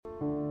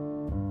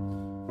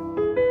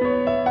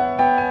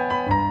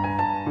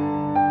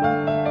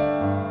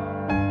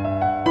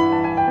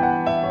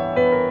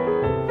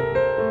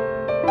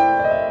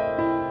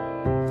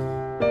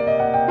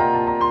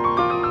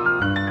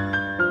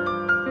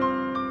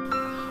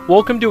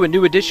Welcome to a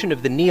new edition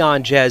of the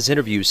Neon Jazz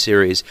Interview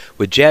Series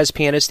with jazz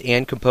pianist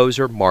and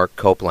composer Marc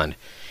Copland.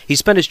 He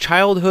spent his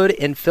childhood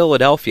in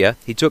Philadelphia.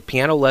 He took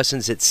piano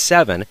lessons at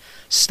 7,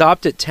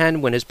 stopped at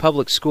 10 when his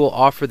public school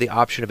offered the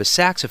option of a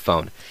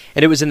saxophone.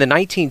 And it was in the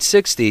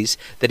 1960s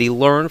that he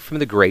learned from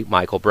the great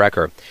Michael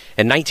Brecker.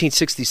 In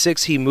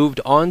 1966, he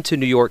moved on to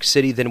New York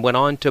City, then went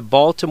on to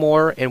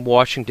Baltimore and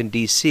Washington,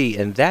 D.C.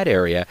 in that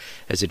area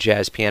as a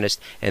jazz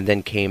pianist, and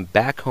then came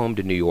back home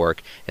to New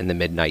York in the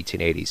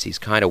mid-1980s. He's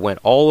kind of went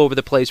all over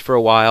the place for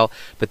a while,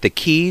 but the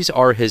Keys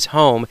are his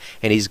home,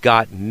 and he's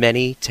got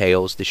many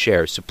tales to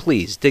share. So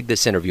please, dig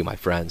this interview, my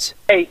friends.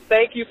 Hey,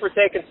 thank you for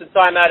taking some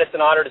time out. It's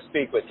an honor to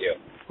speak with you.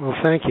 Well,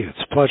 thank you. It's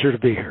a pleasure to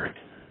be here.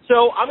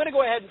 So I'm going to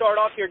go ahead and start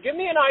off here. Give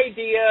me an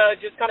idea,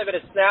 just kind of in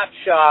a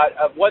snapshot,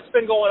 of what's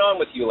been going on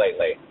with you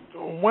lately.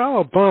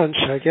 Well, a bunch.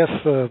 I guess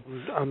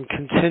I'm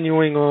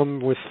continuing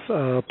on with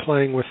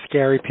playing with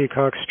Gary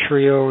Peacock's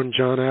trio and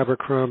John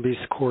Abercrombie's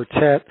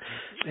quartet,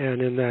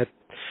 and in that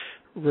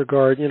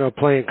regard,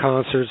 playing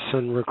concerts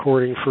and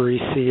recording for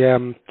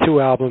ECM,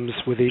 2 albums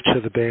with each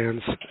of the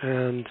bands.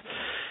 And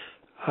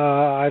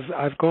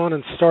I've gone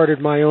and started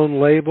my own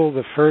label.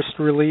 The first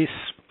release,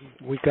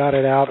 we got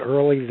it out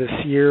early this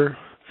year,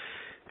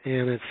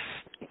 and it's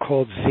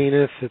called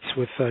Zenith. It's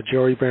with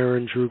Joey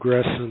Barron, Drew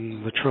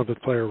Gresson, the trumpet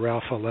player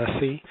Ralph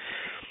Alessi.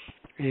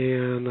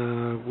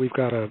 And we've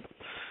got a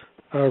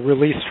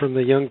release from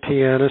the young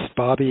pianist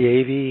Bobby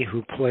Avey,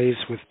 who plays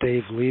with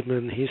Dave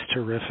Liebman. He's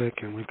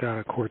terrific, and we've got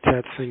a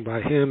quartet thing by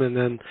him. And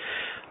then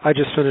I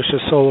just finished a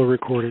solo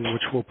recording,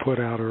 which we'll put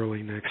out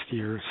early next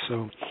year.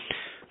 So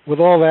with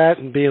all that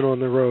and being on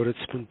the road, it's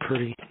been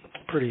pretty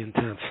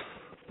intense.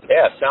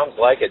 Yeah, sounds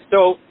like it.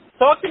 So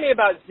talk to me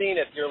about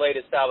Zenith, your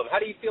latest album. How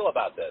do you feel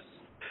about this?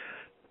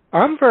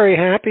 I'm very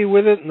happy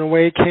with it and the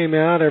way it came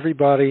out.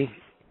 Everybody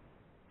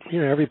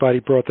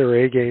brought their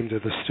A game to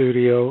the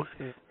studio.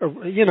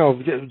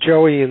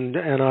 Joey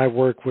and I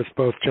work with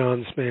both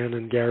John's band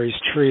and Gary's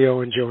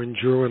trio, and Joey and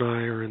Drew and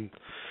I are in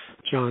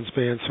John's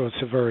band, so it's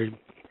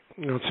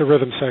it's a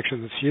rhythm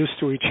section that's used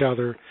to each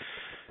other.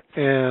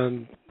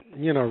 And,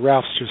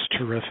 Ralph's just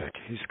terrific.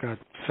 He's got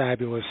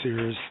fabulous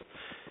ears.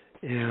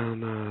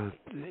 And,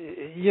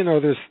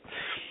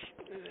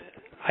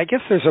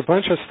 there's a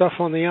bunch of stuff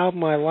on the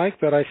album I like,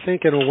 but I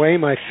think in a way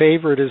my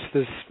favorite is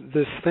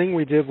this thing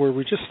we did where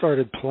we just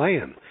started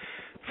playing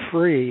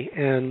free,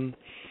 and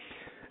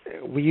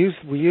we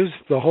used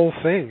the whole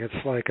thing.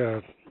 It's like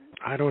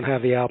I don't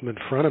have the album in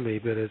front of me,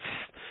 but it's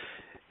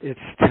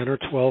 10 or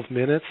 12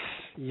 minutes,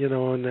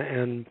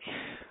 and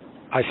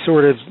I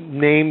sort of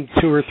named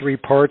 2 or 3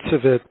 parts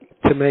of it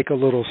to make a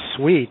little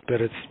sweet,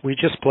 but we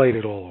just played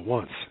it all at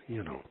once,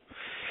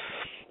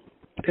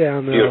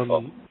 And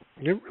beautiful.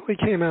 It really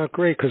came out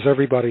great because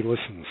everybody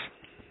listens.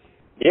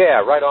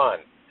 Yeah, right on.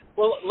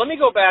 Well, let me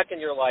go back in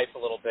your life a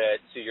little bit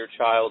to your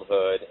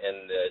childhood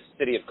in the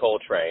city of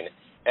Coltrane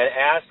and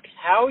ask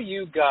how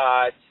you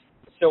got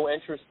so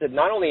interested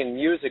not only in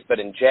music but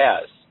in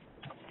jazz.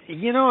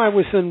 I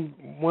was in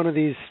one of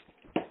these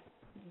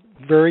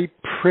very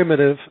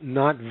primitive,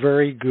 not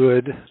very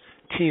good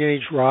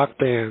teenage rock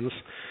bands,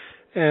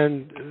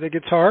 and the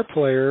guitar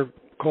player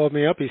called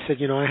me up. He said,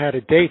 I had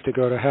a date to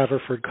go to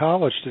Haverford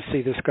College to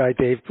see this guy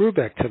Dave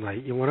Brubeck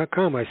tonight. You want to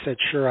come? I said,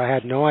 sure. I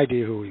had no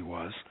idea who he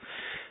was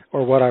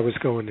or what I was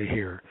going to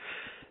hear.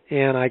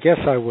 And I guess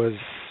I was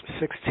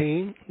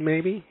 16,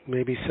 maybe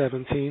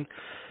 17.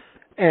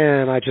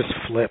 And I just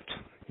flipped.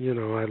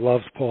 I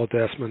loved Paul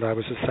Desmond. I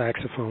was a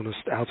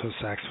saxophonist, alto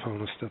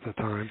saxophonist at the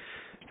time.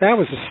 That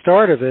was the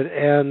start of it.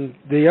 And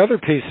the other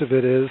piece of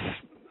it is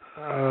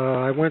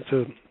I went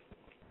to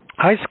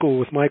high school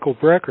with Michael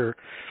Brecker.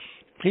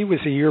 He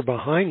was a year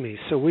behind me,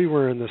 so we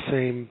were in the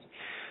same,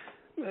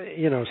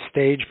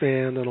 stage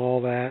band and all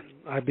that.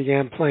 I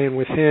began playing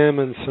with him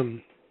and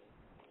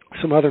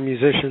some other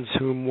musicians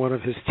whom one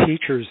of his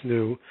teachers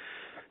knew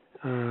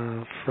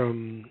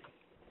from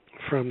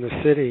the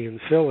city in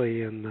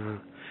Philly,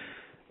 and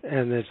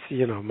it's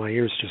my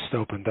ears just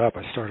opened up.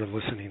 I started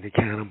listening to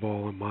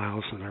Cannonball and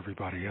Miles and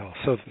everybody else.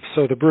 So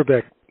the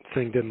Brubeck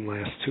thing didn't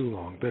last too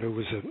long, but it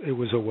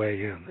was a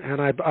way in,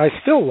 and I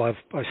still love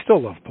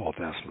Paul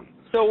Desmond.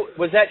 So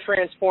was that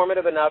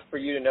transformative enough for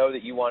you to know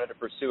that you wanted to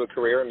pursue a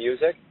career in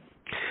music?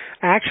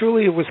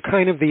 Actually, it was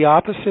kind of the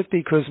opposite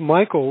because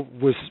Michael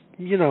was,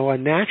 a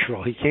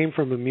natural. He came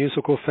from a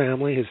musical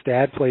family. His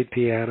dad played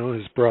piano.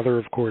 His brother,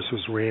 of course,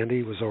 was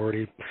Randy, was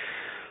already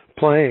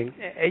playing.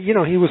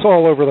 He was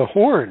all over the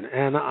horn,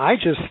 and I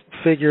just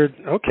figured,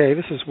 okay,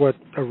 this is what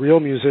a real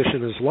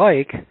musician is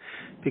like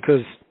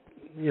because,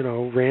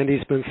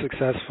 Randy's been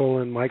successful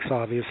and Mike's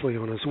obviously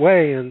on his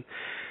way, and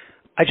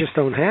I just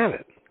don't have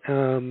it.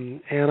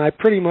 And I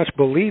pretty much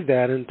believed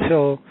that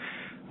until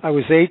I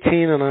was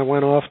 18 and I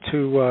went off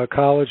to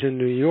college in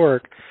New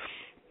York.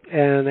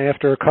 And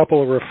after a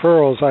couple of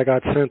referrals, I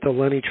got sent to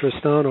Lenny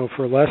Tristano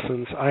for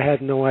lessons. I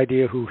had no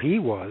idea who he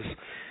was.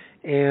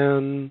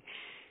 And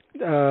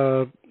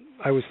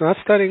I was not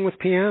studying with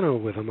piano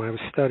with him. I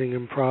was studying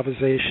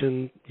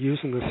improvisation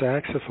using the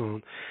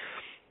saxophone.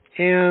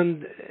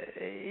 And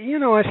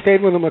I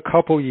stayed with him a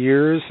couple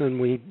years, and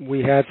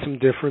we had some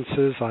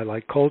differences. I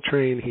liked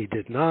Coltrane, he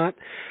did not.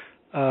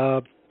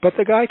 But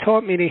the guy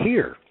taught me to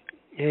hear.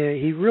 And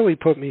he really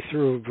put me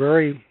through a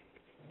very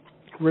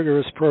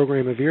rigorous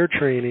program of ear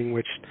training,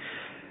 which,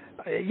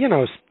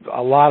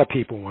 a lot of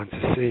people want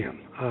to see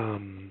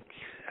him.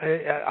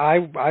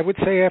 I would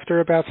say after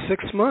about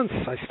 6 months,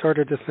 I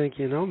started to think,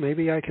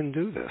 maybe I can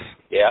do this.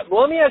 Yeah.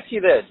 Well, let me ask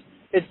you this.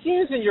 It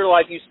seems in your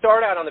life you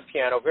start out on the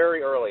piano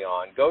very early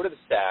on, go to the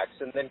sax,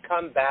 and then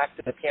come back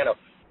to the piano.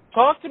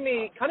 Talk to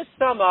me, kind of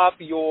sum up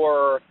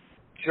your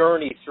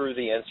journey through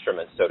the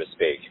instrument, so to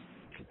speak.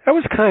 That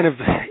was kind of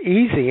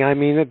easy. I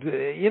mean,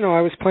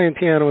 I was playing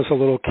piano as a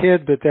little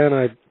kid, but then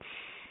I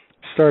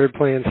started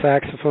playing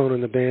saxophone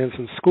in the bands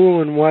in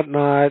school and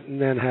whatnot,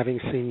 and then having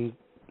seen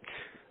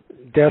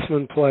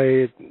Desmond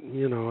play,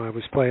 I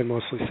was playing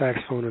mostly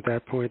saxophone at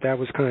that point. That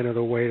was kind of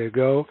the way to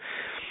go.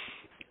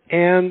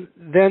 And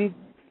then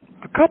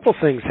a couple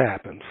things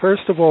happened.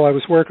 First of all, I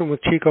was working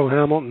with Chico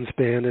Hamilton's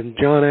band, and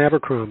John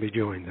Abercrombie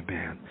joined the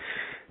band.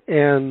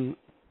 And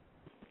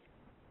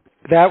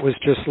that was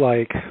just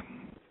like,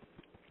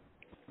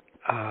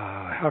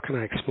 how can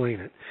I explain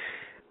it?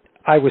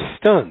 I was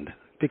stunned,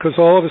 because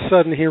all of a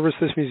sudden here was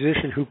this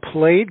musician who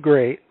played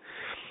great,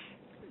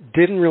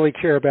 didn't really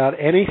care about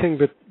anything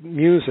but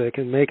music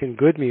and making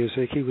good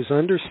music. He was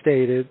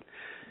understated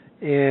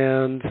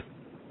and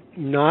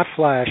not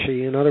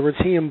flashy. In other words,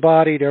 he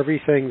embodied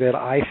everything that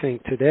I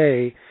think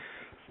today,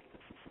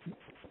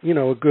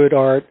 a good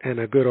art and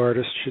a good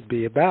artist should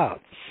be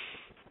about.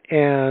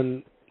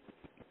 And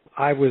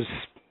I was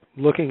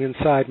looking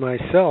inside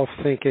myself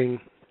thinking,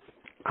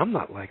 I'm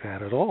not like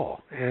that at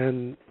all.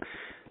 And,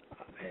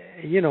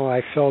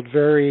 I felt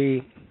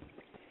a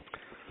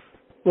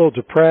little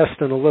depressed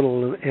and a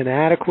little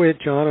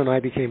inadequate. John and I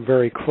became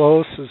very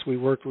close as we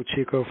worked with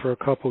Chico for a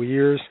couple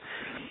years.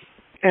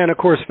 And, of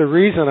course, the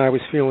reason I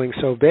was feeling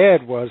so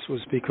bad was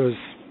because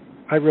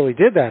I really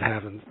did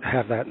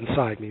have that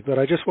inside me, but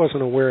I just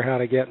wasn't aware how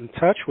to get in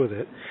touch with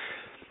it.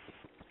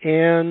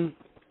 And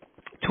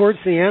towards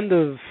the end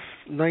of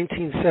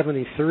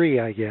 1973,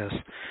 I guess,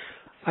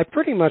 I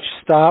pretty much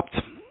stopped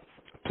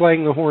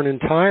playing the horn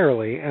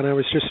entirely, and I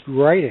was just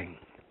writing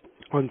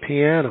on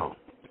piano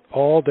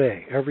all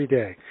day, every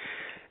day.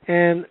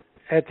 And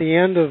at the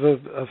end of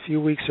a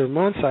few weeks or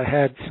months, I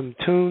had some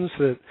tunes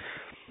that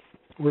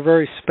were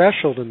very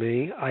special to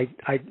me. I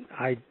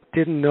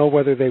didn't know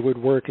whether they would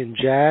work in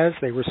jazz.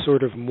 They were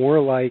sort of more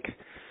like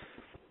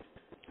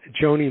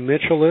Joni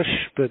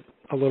Mitchell-ish, but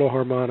a little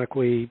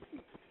harmonically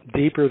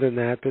deeper than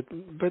that,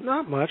 but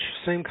not much,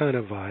 same kind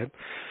of vibe.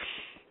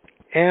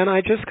 And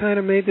I just kind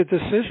of made the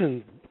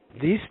decision,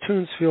 these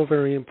tunes feel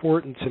very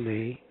important to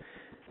me,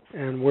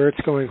 and where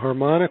it's going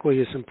harmonically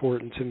is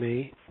important to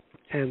me,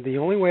 and the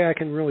only way I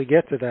can really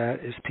get to that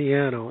is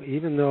piano,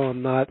 even though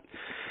I'm not,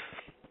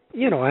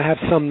 I have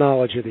some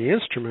knowledge of the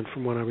instrument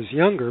from when I was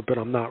younger, but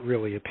I'm not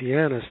really a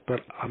pianist,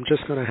 but I'm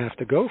just going to have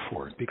to go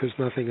for it because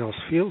nothing else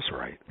feels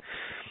right.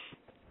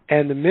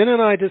 And the minute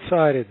I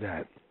decided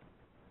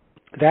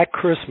that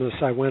Christmas,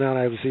 I went out,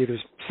 I was either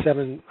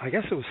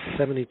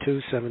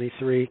 72,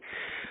 73.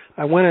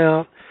 I went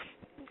out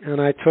and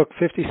I took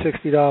 $50,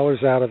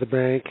 $60 out of the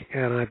bank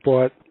and I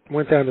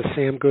went down to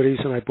Sam Goody's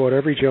and I bought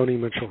every Joni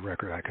Mitchell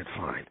record I could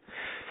find.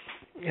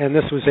 And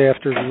this was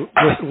after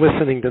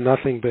listening to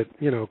nothing but,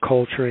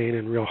 Coltrane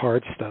and real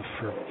hard stuff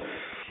for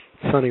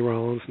Sonny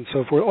Rollins and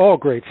so forth. All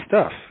great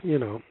stuff,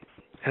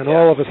 And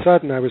all of a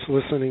sudden I was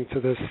listening to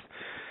this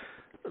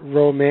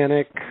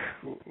romantic,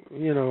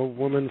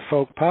 woman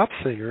folk pop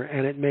singer,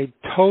 and it made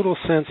total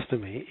sense to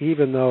me,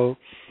 even though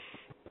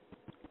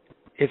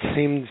it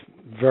seemed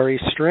very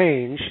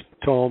strange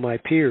to all my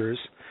peers.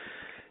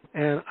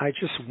 And I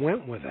just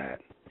went with that.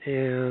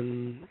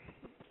 And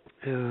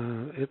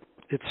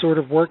it sort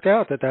of worked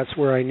out that that's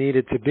where I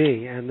needed to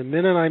be. And the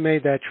minute I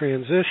made that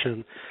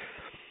transition,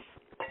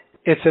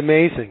 it's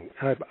amazing.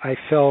 I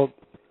felt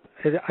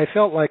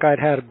like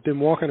I'd been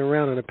walking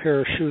around in a pair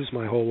of shoes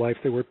my whole life.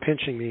 They were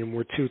pinching me and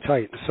were too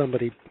tight.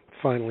 Somebody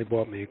finally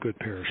bought me a good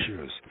pair of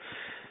shoes.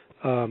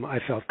 I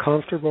felt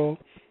comfortable.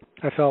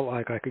 I felt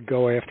like I could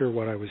go after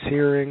what I was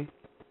hearing.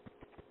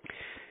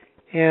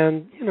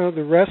 And,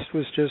 the rest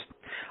was just,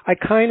 I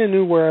kind of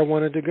knew where I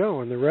wanted to go,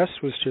 and the rest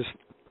was just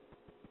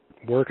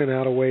working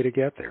out a way to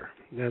get there.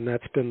 And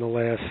that's been the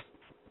last,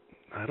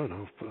 I don't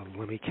know,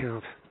 let me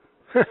count,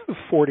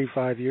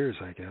 45 years,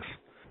 I guess.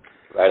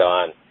 Right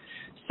on.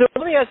 So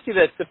let me ask you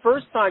this. The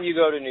first time you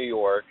go to New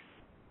York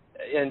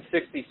in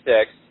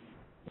 66,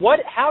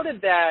 how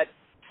did that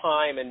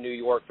time in New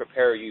York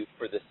prepare you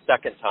for the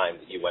second time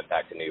that you went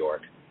back to New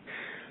York?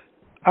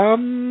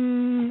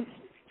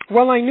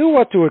 Well, I knew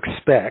what to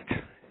expect,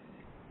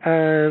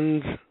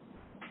 and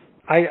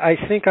I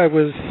think I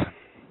was,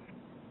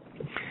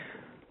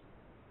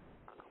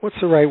 what's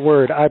the right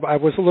word? I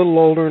was a little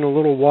older and a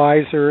little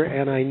wiser,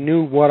 and I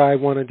knew what I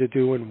wanted to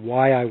do and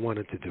why I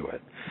wanted to do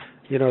it.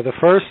 The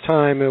first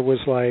time it was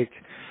like,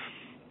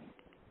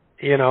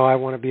 I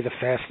want to be the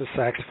fastest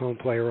saxophone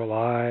player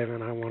alive,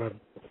 and I want to,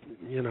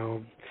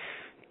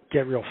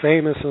 get real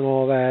famous and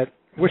all that,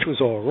 which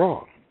was all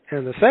wrong.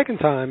 And the second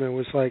time, it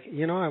was like,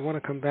 I want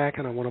to come back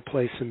and I want to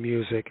play some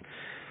music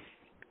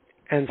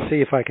and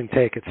see if I can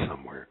take it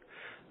somewhere.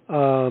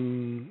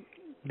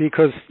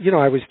 Because,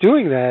 I was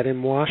doing that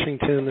in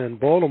Washington and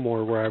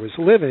Baltimore where I was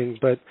living,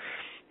 but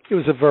it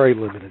was a very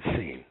limited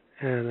scene,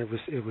 and it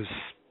was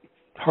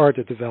hard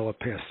to develop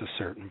past a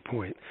certain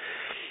point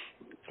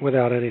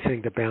without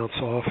anything to bounce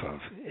off of.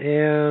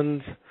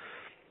 And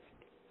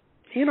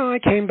I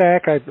came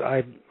back.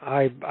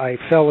 I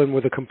fell in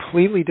with a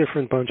completely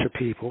different bunch of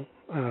people,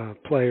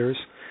 players,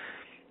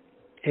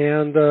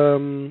 and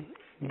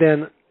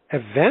then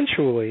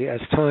eventually,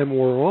 as time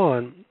wore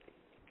on,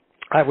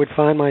 I would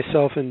find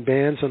myself in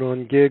bands and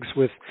on gigs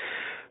with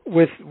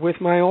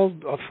my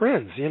old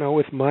friends,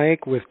 with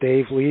Mike, with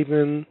Dave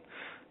Liebman,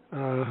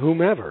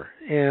 whomever.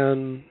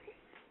 And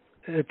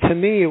to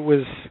me, it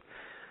was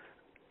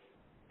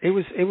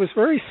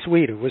very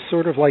sweet. It was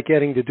sort of like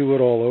getting to do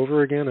it all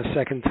over again a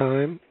second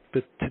time,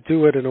 but to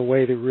do it in a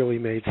way that really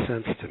made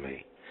sense to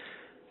me.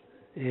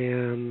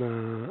 And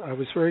I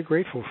was very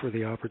grateful for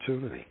the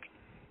opportunity.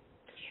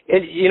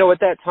 And, at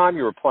that time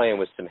you were playing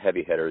with some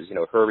heavy hitters,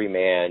 Herbie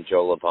Mann,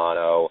 Joe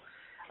Lovano,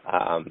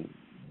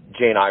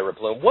 Jane Ira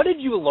Bloom. What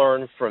did you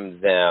learn from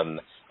them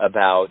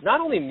about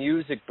not only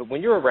music, but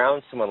when you're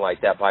around someone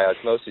like that by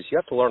osmosis, you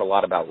have to learn a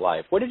lot about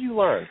life. What did you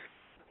learn?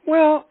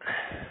 Well,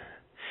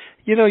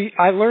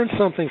 I learned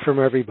something from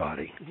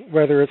everybody,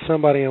 whether it's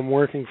somebody I'm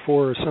working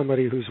for or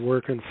somebody who's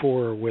working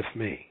for or with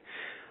me.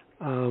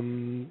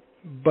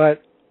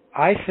 But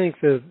I think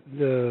the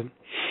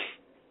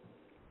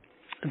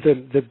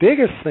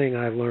biggest thing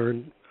I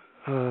learned,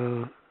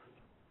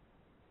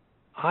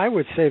 I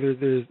would say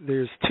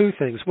there's two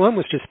things. One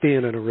was just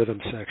being in a rhythm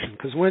section,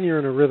 because when you're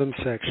in a rhythm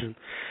section,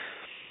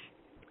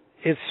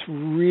 it's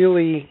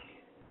really,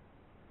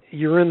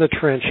 you're in the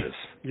trenches.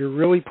 You're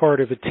really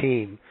part of a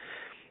team,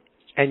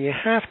 and you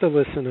have to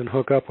listen and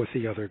hook up with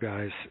the other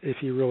guys if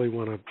you really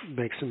want to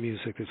make some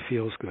music that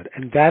feels good.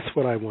 And that's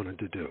what I wanted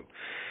to do.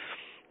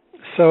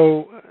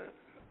 So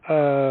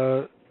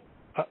I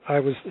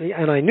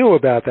knew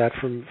about that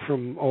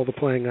from all the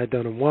playing I'd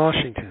done in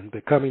Washington,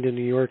 but coming to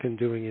New York and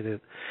doing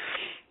it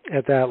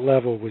at that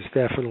level was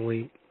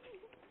definitely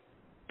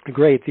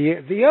great.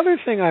 The other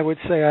thing I would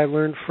say I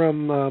learned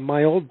from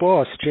my old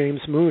boss,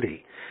 James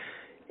Moody.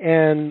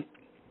 And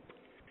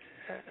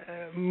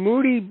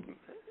Moody,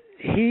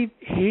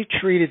 he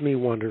treated me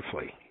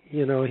wonderfully.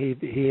 He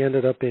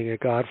ended up being a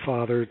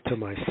godfather to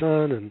my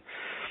son and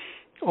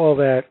all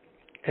that.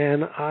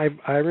 And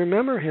I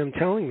remember him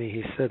telling me,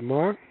 he said,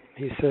 Mark,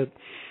 he said,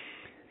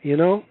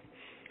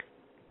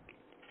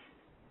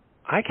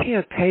 I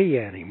can't pay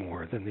you any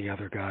more than the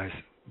other guys,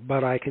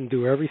 but I can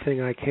do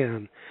everything I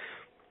can,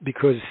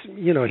 because,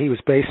 he was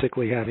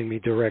basically having me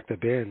direct the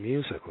band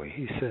musically.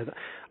 He said,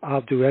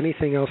 I'll do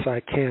anything else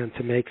I can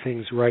to make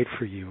things right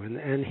for you.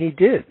 And he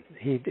did.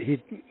 He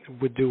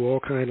would do all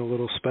kind of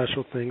little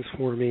special things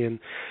for me, and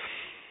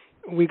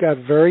we got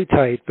very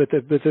tight. But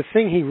the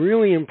thing he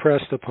really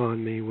impressed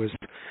upon me was,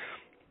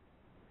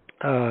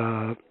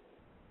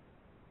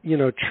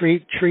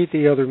 treat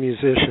the other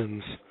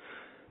musicians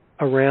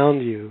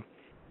around you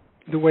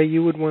the way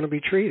you would want to be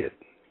treated,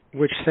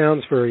 which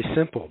sounds very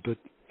simple, but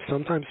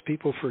sometimes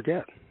people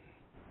forget.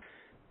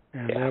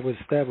 And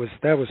that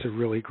was a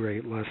really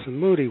great lesson.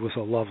 Moody was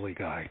a lovely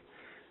guy,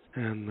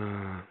 and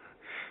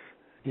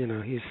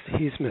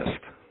he's missed.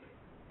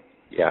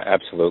 Yeah,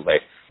 absolutely.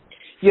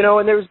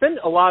 And there's been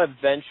a lot of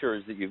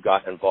ventures that you've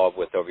gotten involved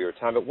with over your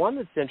time, but one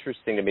that's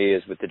interesting to me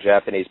is with the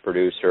Japanese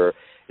producer,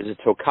 is it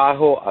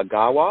Tokaho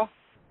Agawa?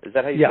 Is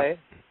that how you say it?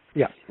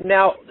 Yeah.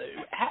 Now,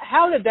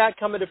 how did that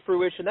come into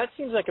fruition? That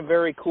seems like a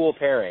very cool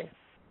pairing.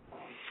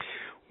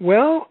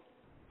 Well,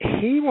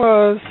 he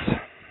was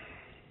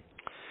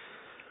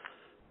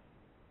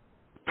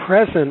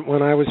present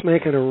when I was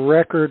making a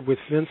record with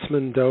Vince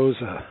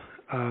Mendoza,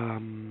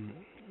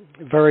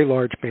 very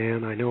large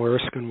band. I know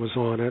Erskine was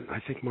on it. I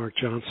think Mark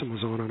Johnson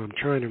was on it. I'm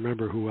trying to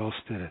remember who else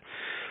did it.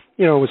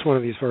 It was one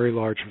of these very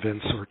large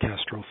Vince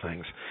orchestral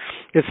things.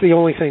 It's the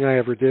only thing I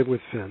ever did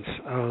with Vince.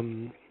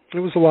 It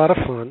was a lot of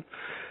fun.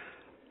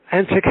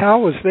 And Takao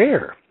was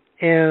there.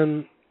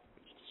 And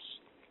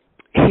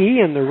he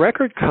and the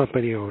record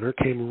company owner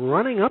came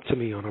running up to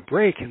me on a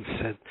break and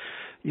said,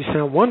 you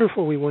sound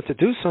wonderful. We want to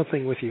do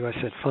something with you. I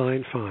said,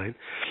 fine.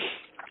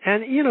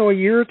 And, a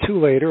year or two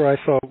later, I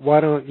thought,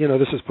 why don't,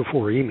 this is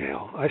before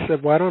email. I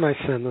said, why don't I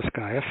send this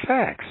guy a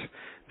fax?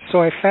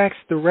 So I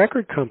faxed the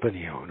record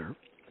company owner,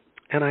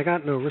 and I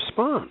got no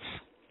response.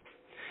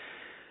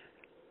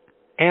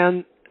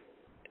 And,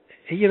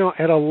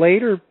 at a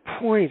later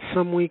point,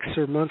 some weeks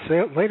or months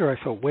later, I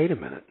thought, wait a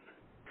minute.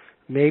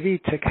 Maybe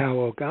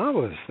Takao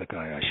Ogawa is the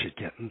guy I should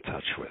get in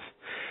touch with.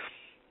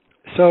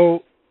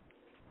 So,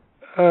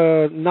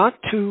 not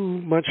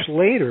too much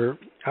later,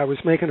 I was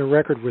making a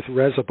record with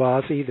Reza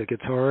Bazzi, the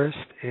guitarist,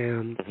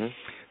 and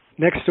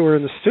next door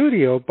in the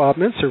studio, Bob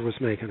Mintzer was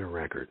making a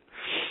record.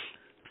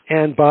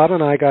 And Bob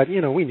and I got,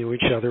 we knew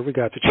each other. We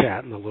got to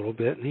chatting a little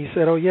bit, and he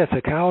said, oh, yeah,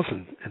 Takao's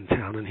in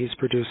town, and he's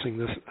producing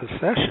this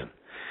session.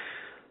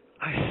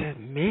 I said,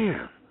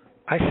 man,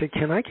 I said,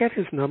 can I get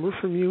his number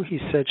from you? He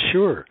said,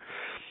 sure.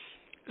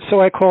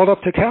 So I called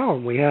up to Cal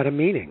and we had a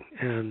meeting,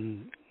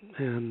 and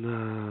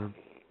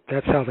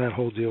that's how that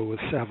whole deal with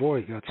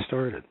Savoy got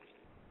started.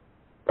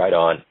 Right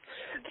on.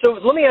 So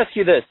let me ask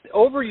you this.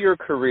 Over your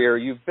career,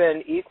 you've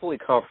been equally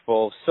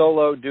comfortable,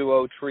 solo,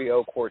 duo,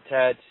 trio,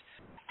 quartet.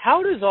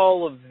 How does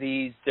all of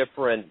these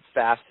different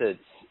facets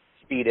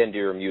feed into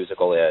your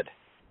musical ed?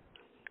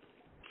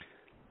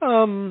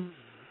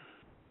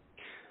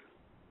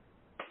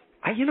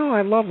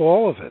 I love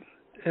all of it.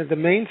 And the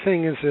main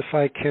thing is if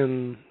I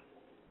can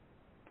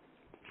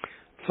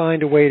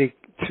find a way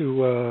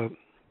to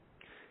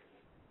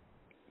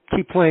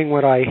keep playing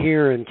what I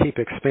hear and keep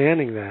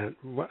expanding that,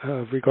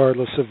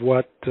 regardless of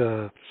what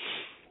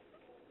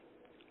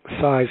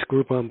size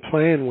group I'm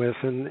playing with.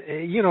 And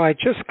I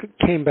just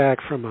came back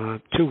from a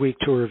 2-week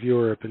tour of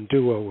Europe in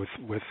duo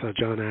with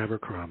John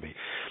Abercrombie,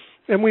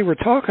 and we were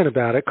talking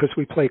about it because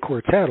we play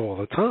quartet all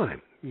the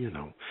time.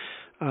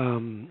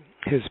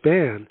 His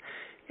band,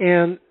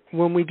 and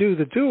when we do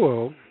the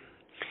duo,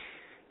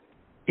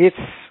 it's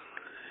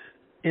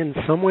in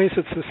some ways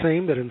it's the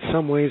same, but in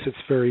some ways it's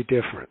very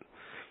different.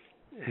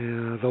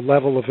 The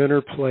level of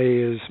interplay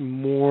is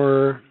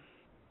more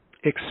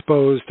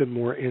exposed and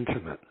more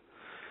intimate,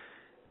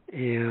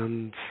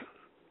 and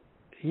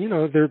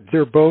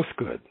they're both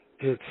good.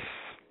 It's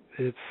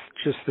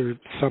just there's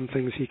some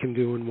things you can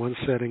do in one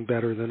setting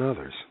better than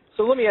others.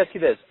 So let me ask you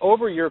this: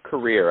 over your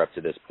career up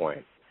to this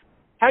point,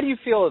 how do you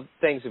feel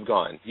things have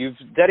gone? You've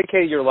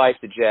dedicated your life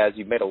to jazz.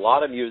 You've made a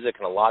lot of music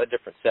in a lot of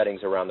different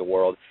settings around the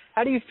world.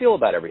 How do you feel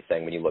about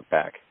everything when you look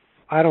back?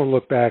 I don't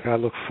look back. I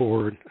look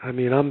forward. I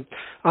mean,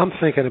 I'm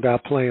thinking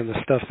about playing the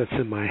stuff that's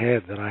in my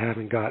head that I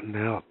haven't gotten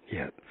out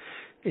yet.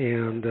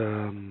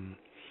 And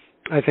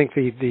I think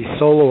the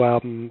solo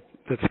album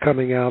that's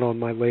coming out on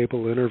my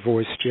label, Inner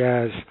Voice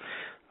Jazz,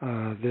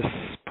 this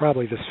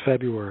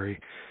February,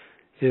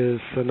 is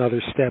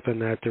another step in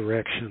that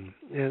direction.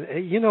 And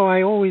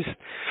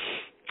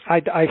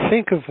I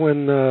think of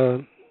when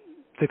the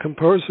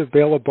composer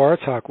Bela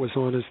Bartok was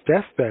on his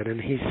deathbed, and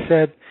he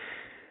said,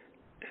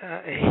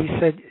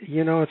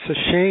 it's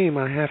a shame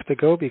I have to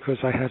go because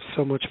I have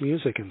so much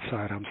music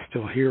inside I'm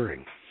still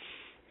hearing.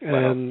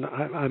 Wow. And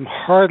I'm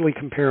hardly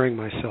comparing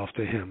myself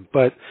to him,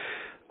 but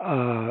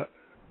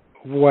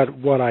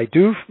what I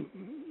do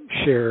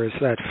share is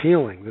that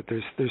feeling that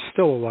there's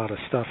still a lot of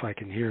stuff I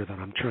can hear that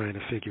I'm trying to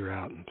figure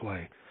out and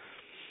play.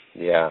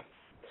 Yeah.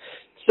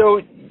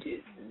 So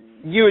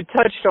you had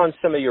touched on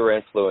some of your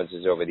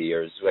influences over the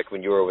years. Like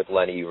when you were with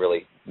Lenny, you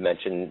really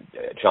mentioned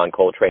John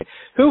Coltrane.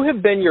 Who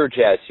have been your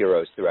jazz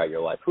heroes throughout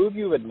your life? Who have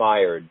you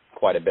admired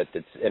quite a bit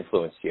that's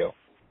influenced you?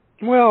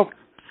 Well,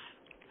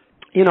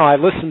 I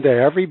listen to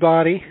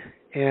everybody,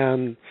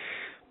 and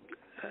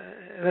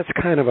that's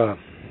kind of a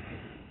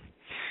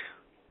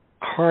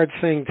hard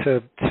thing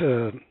to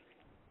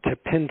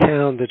pin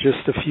down to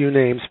just a few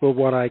names. But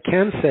what I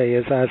can say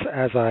is,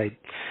 as I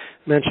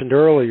mentioned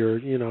earlier,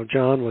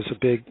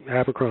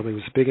 Abercrombie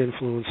was a big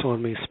influence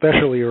on me,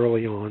 especially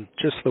early on,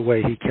 just the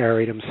way he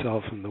carried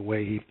himself and the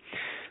way he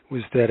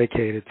was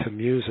dedicated to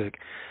music.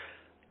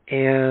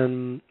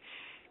 And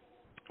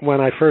when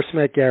I first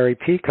met Gary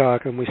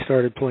Peacock and we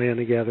started playing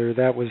together,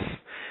 it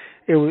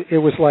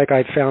was like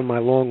I'd found my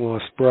long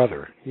lost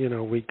brother.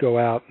 We'd go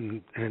out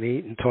and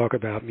eat and talk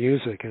about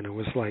music, and it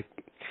was like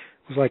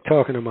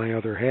talking to my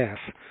other half.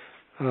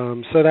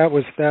 So that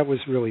was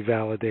really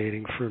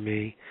validating for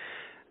me.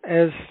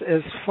 As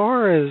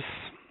far as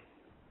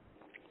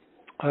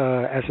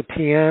a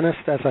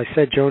pianist, as I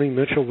said, Joni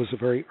Mitchell was a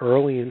very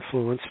early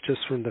influence, just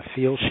from the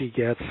feel she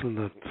gets and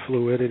the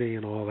fluidity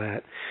and all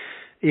that.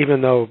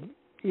 Even though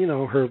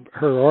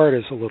her art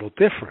is a little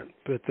different,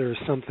 but there are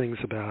some things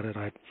about it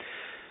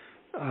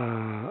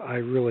I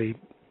really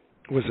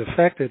was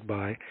affected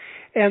by.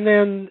 And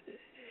then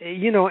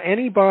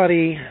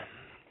anybody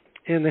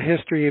in the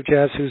history of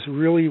jazz who's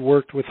really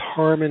worked with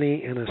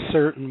harmony in a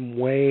certain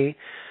way,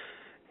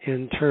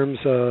 in terms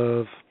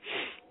of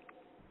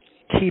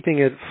keeping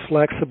it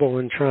flexible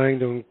and trying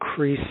to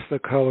increase the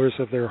colors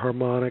of their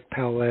harmonic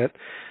palette,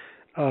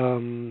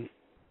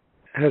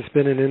 has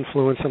been an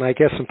influence. And I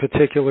guess in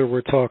particular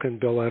we're talking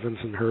Bill Evans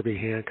and Herbie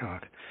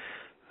Hancock.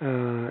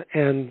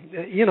 And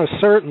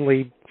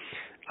certainly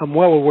I'm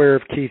well aware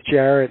of Keith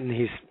Jarrett, and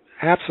he's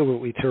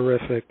absolutely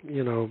terrific,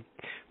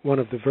 one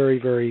of the very,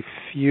 very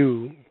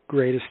few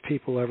greatest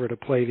people ever to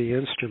play the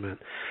instrument.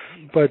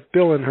 But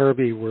Bill and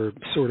Herbie were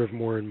sort of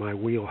more in my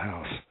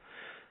wheelhouse,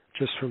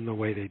 just from the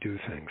way they do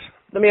things.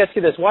 Let me ask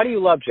you this. Why do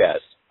you love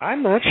jazz?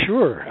 I'm not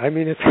sure. I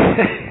mean, it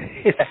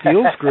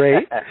feels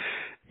great.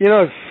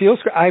 It feels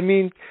great. I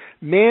mean,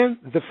 man,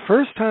 the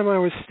first time I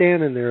was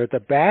standing there at the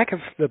back of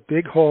the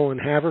big hall in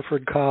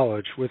Haverford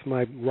College with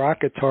my rock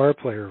guitar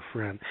player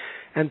friend,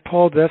 and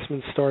Paul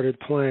Desmond started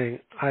playing,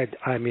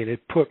 I mean,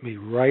 it put me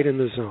right in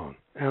the zone.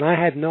 And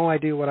I had no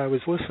idea what I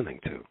was listening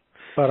to,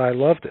 but I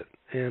loved it.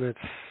 And it's,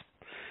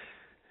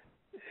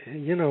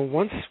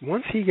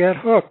 once you get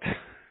hooked,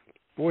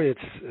 boy, it's,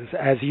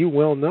 as you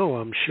well know,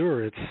 I'm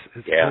sure, it's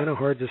kind of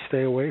hard to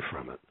stay away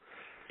from it.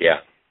 Yeah.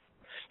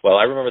 Well,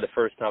 I remember the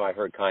first time I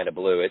heard Kinda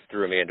Blue. It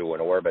threw me into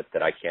an orbit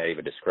that I can't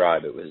even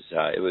describe. It was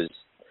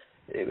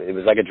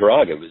like a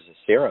drug. It was a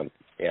serum,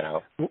 you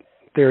know.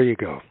 There you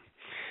go.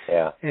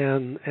 Yeah.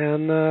 And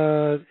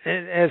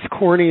as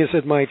corny as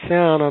it might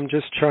sound, I'm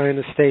just trying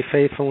to stay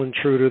faithful and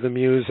true to the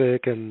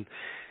music, and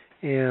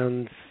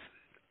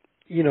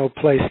you know,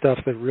 play stuff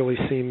that really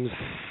seems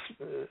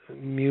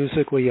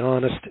musically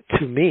honest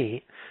to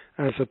me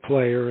as a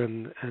player,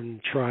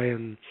 and try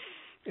and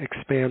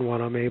expand what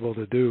I'm able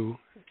to do.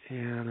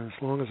 And as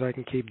long as I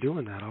can keep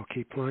doing that, I'll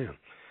keep playing.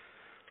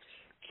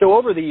 So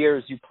over the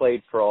years, you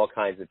played for all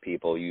kinds of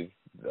people.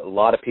 A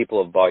lot of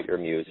people have bought your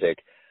music.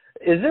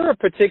 Is there a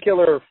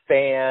particular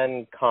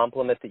fan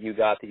compliment that you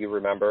got that you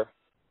remember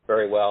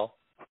very well?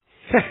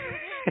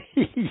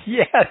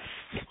 Yes.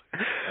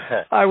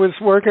 I was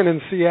working in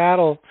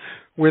Seattle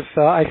with,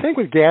 I think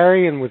with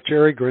Gary and with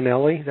Jerry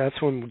Granelli. That's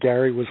when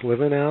Gary was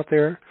living out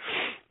there.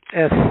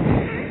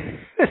 And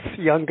this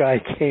young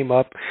guy came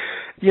up.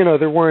 You know,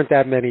 there weren't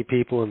that many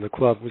people in the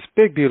club. It was a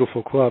big,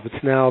 beautiful club.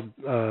 It's now,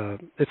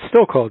 it's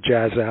still called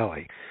Jazz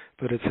Alley,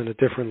 but it's in a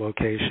different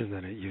location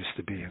than it used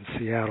to be in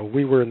Seattle.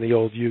 We were in the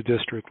old U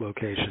District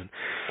location.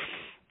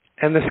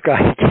 And this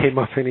guy came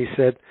up and he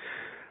said,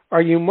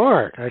 "Are you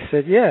Marc?" I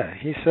said, "Yeah."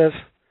 He says,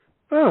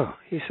 "Oh,"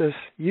 he says,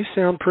 "you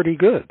sound pretty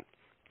good."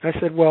 I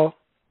said, "Well,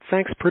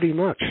 thanks pretty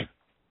much."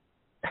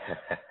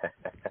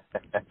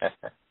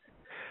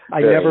 I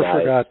never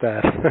forgot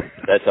that.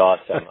 That's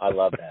awesome. I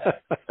love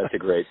that. That's a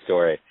great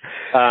story.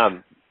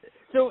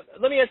 So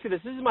let me ask you this.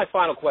 This is my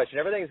final question.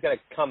 Everything is going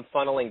to come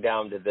funneling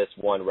down to this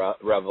one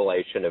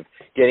revelation of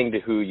getting to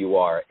who you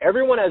are.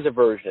 Everyone has a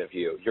version of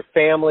you. Your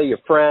family, your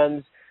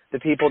friends, the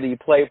people that you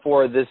play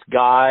for, this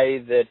guy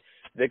that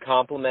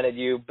complimented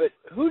you. But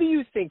who do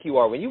you think you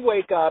are? When you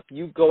wake up,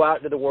 you go out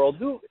into the world,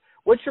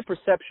 what's your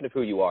perception of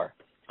who you are?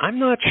 I'm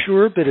not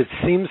sure, but it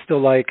seems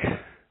to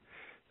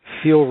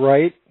feel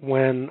right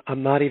when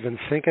I'm not even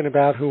thinking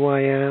about who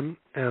I am,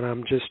 and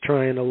I'm just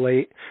trying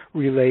to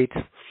relate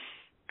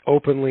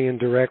openly and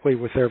directly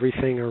with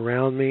everything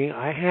around me.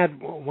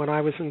 When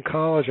I was in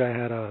college, I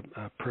had a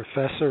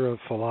professor of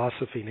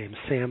philosophy named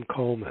Sam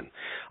Coleman.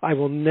 I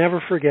will never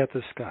forget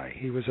this guy.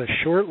 He was a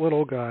short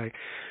little guy,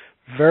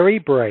 very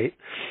bright.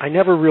 I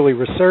never really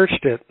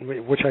researched it,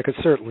 which I could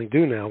certainly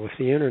do now with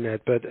the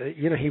internet, but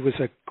he was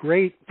a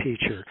great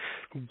teacher.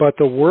 But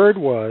the word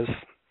was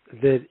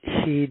that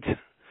he'd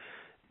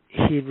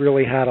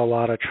really had a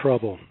lot of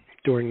trouble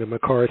during the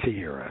McCarthy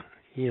era,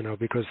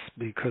 because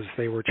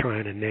they were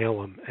trying to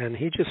nail him, and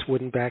he just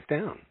wouldn't back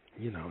down.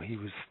 He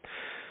was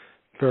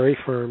very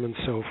firm and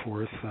so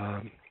forth.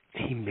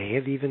 He may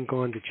have even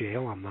gone to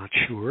jail, I'm not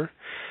sure.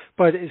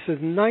 But it's the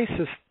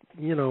nicest,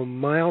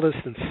 mildest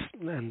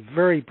and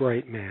very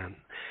bright man.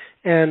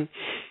 And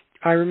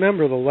I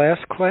remember the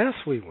last class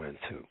we went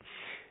to,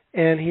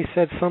 and he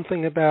said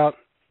something about,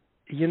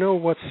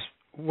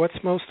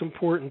 what's most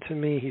important to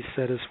me, he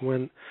said, is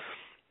when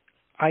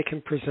I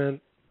can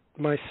present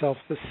myself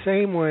the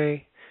same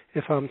way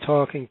if I'm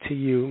talking to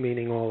you,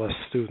 meaning all us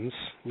students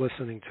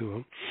listening to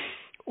him,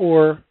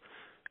 or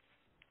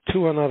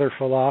to another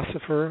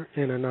philosopher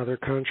in another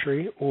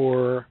country,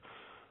 or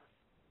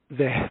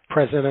the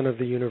president of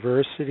the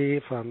university,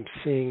 if I'm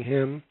seeing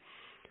him,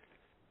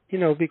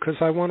 because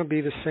I want to be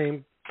the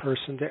same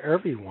person to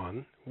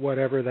everyone,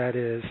 whatever that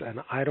is, and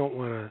I don't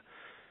want to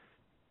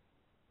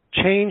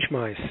change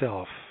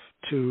myself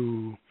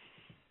to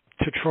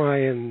try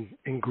and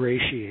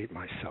ingratiate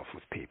myself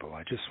with people.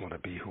 I just want to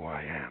be who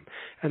I am.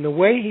 And the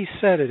way he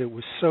said it, it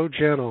was so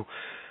gentle.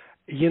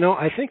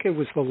 I think it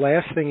was the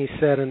last thing he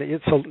said, and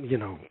it's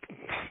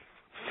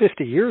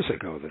 50 years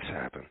ago this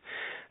happened.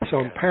 So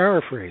I'm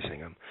paraphrasing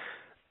him.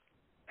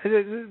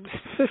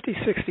 50,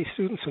 60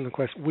 students in the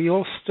class, we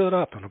all stood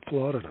up and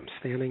applauded him,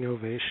 standing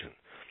ovation.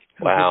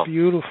 Wow. He was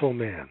a beautiful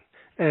man.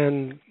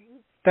 And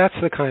that's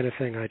the kind of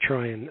thing I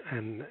try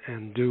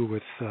and do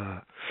with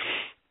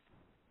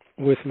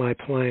my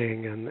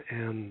playing,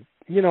 and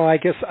I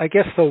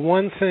guess the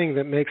one thing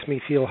that makes me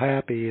feel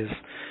happy is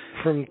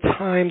from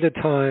time to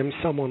time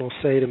someone will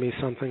say to me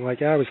something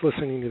like, I was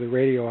listening to the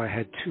radio, I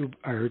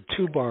heard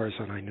two bars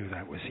and I knew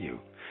that was you,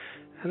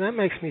 and that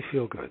makes me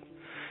feel good,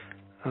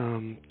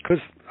 because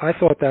I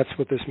thought that's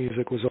what this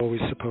music was always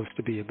supposed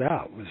to be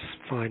about, was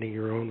finding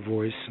your own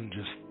voice and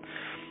just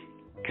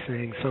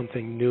saying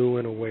something new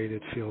in a way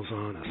that feels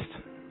honest.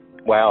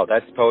 Wow,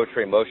 that's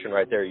poetry in motion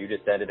right there. You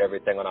just ended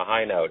everything on a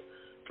high note.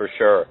 For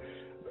sure.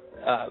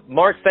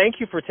 Marc, thank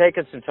you for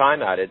taking some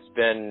time out. It's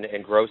been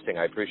engrossing.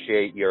 I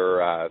appreciate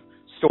your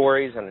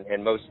stories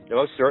and most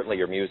certainly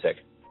your music.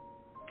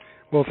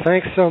 Well,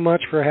 thanks so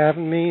much for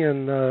having me,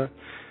 and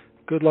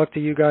good luck to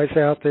you guys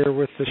out there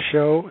with the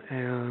show,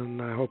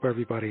 and I hope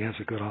everybody has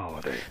a good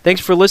holiday. Thanks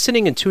for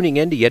listening and tuning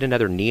in to yet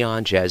another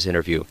Neon Jazz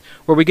interview,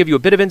 where we give you a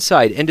bit of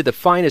insight into the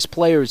finest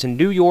players in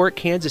New York,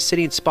 Kansas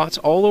City, and spots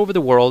all over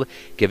the world,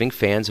 giving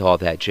fans all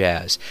that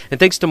jazz. And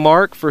thanks to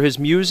Marc for his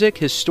music,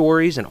 his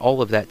stories, and all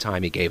of that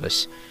time he gave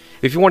us.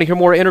 If you want to hear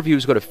more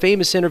interviews, go to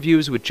Famous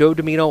Interviews with Joe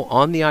Domino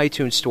on the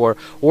iTunes Store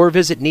or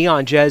visit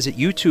neonjazz at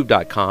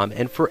youtube.com.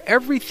 And for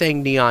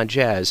everything Neon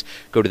Jazz,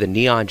 go to the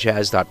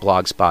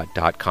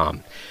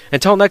neonjazz.blogspot.com.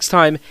 Until next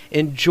time,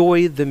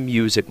 enjoy the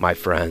music, my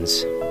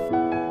friends.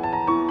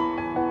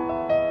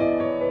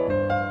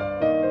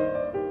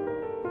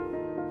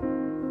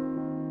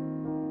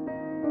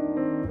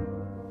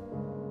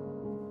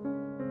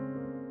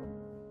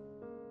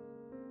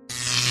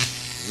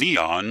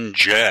 Neon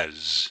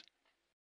Jazz.